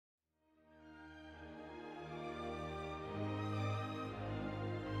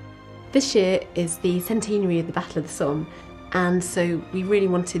This year is the centenary of the Battle of the Somme, and so we really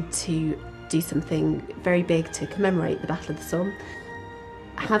wanted to do something very big to commemorate the Battle of the Somme.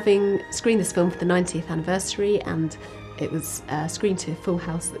 Having screened this film for the 90th anniversary, and it was screened to a full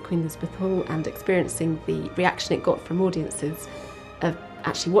house at Queen Elizabeth Hall, and experiencing the reaction it got from audiences of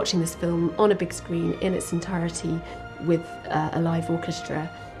actually watching this film on a big screen in its entirety with a live orchestra,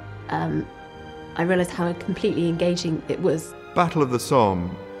 I realised how completely engaging it was. Battle of the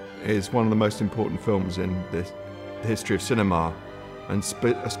Somme is one of the most important films in the history of cinema, and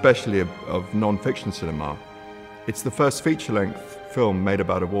especially of non-fiction cinema. It's the first feature-length film made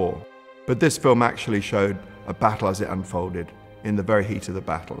about a war, but this film actually showed a battle as it unfolded in the very heat of the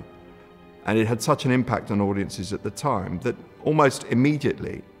battle. And it had such an impact on audiences at the time that almost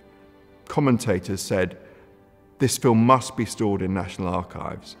immediately commentators said, this film must be stored in national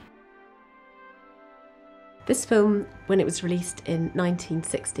archives. This film, when it was released in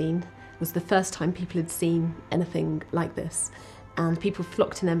 1916, was the first time people had seen anything like this, and people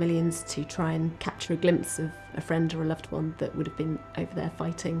flocked in their millions to try and capture a glimpse of a friend or a loved one that would have been over there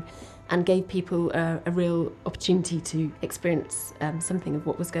fighting, and gave people a real opportunity to experience something of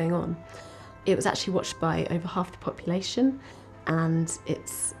what was going on. It was actually watched by over half the population, and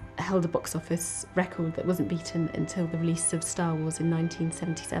it's held a box office record that wasn't beaten until the release of Star Wars in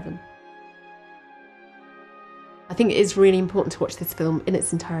 1977. I think it is really important to watch this film in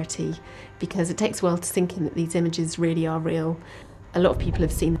its entirety because it takes a while to sink in that these images really are real. A lot of people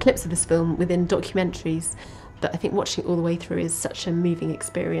have seen clips of this film within documentaries, but I think watching it all the way through is such a moving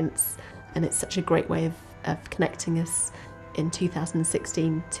experience, and it's such a great way of connecting us in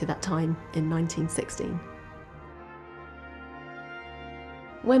 2016 to that time in 1916.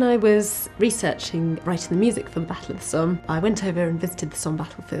 When I was researching writing the music for the Battle of the Somme, I went over and visited the Somme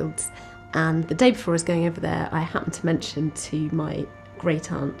battlefields. And the day before I was going over there, I happened to mention to my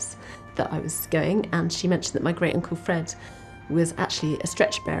great aunt that I was going, and she mentioned that my great uncle Fred was actually a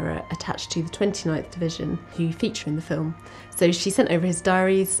stretcher bearer attached to the 29th Division who feature in the film. So she sent over his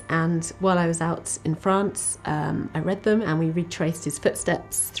diaries, and while I was out in France, I read them, and we retraced his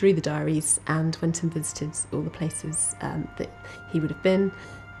footsteps through the diaries and went and visited all the places that he would have been,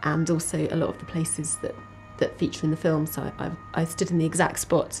 and also a lot of the places that feature in the film. So I stood in the exact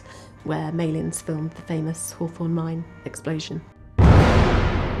spot where Malins filmed the famous Hawthorne mine explosion.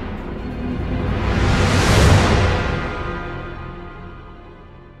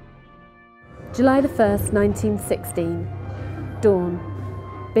 July the 1st, 1916. Dawn.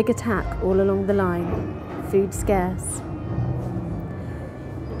 Big attack all along the line. Food scarce.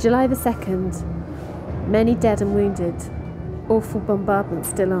 July the 2nd. Many dead and wounded. Awful bombardment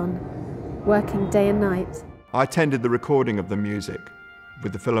still on. Working day and night. I attended the recording of the music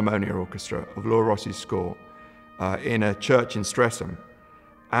with the Philharmonia Orchestra of Laura Rossi's score in a church in Streatham,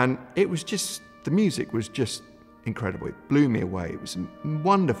 and it was just, the music was just incredible. It blew me away. It was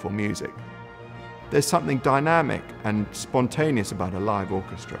wonderful music. There's something dynamic and spontaneous about a live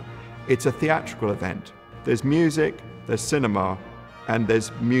orchestra. It's a theatrical event. There's music, there's cinema, and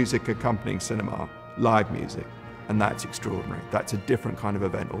there's music accompanying cinema, live music, and that's extraordinary. That's a different kind of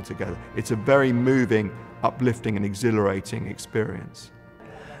event altogether. It's a very moving, uplifting and exhilarating experience.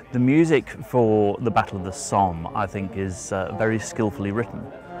 The music for the Battle of the Somme, I think, is very skillfully written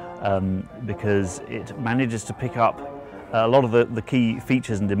because it manages to pick up a lot of the key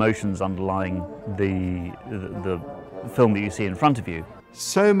features and emotions underlying the film that you see in front of you.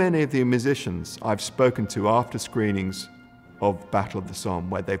 So many of the musicians I've spoken to after screenings of Battle of the Somme,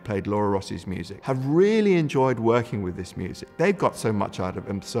 where they played Laura Rossi's music, have really enjoyed working with this music. They've got so much out of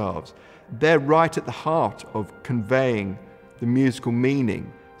themselves. They're right at the heart of conveying the musical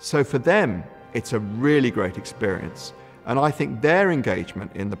meaning. So for them, it's a really great experience. And I think their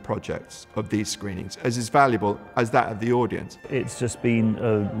engagement in the projects of these screenings is as valuable as that of the audience. It's just been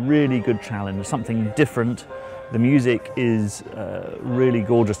a really good challenge, something different. The music is really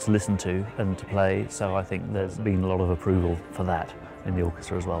gorgeous to listen to and to play, so I think there's been a lot of approval for that in the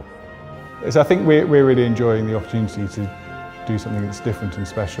orchestra as well. So I think we're really enjoying the opportunity to do something that's different and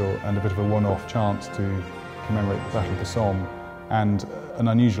special, and a bit of a one-off chance to commemorate the Battle of the Somme, and an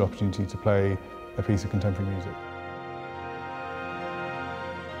unusual opportunity to play a piece of contemporary music.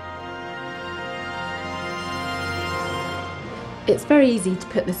 It's very easy to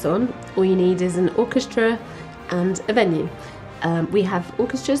put this on. All you need is an orchestra and a venue. We have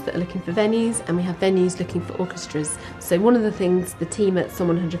orchestras that are looking for venues, and we have venues looking for orchestras. So one of the things the team at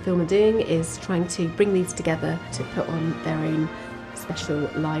Somme100 Film are doing is trying to bring these together to put on their own special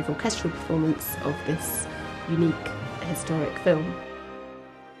live orchestral performance of this unique historic film.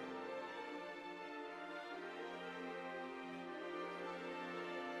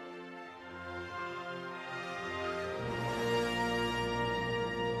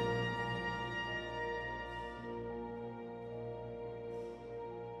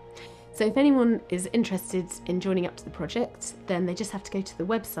 So if anyone is interested in joining up to the project, then they just have to go to the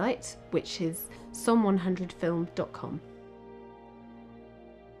website, which is Somme100film.com.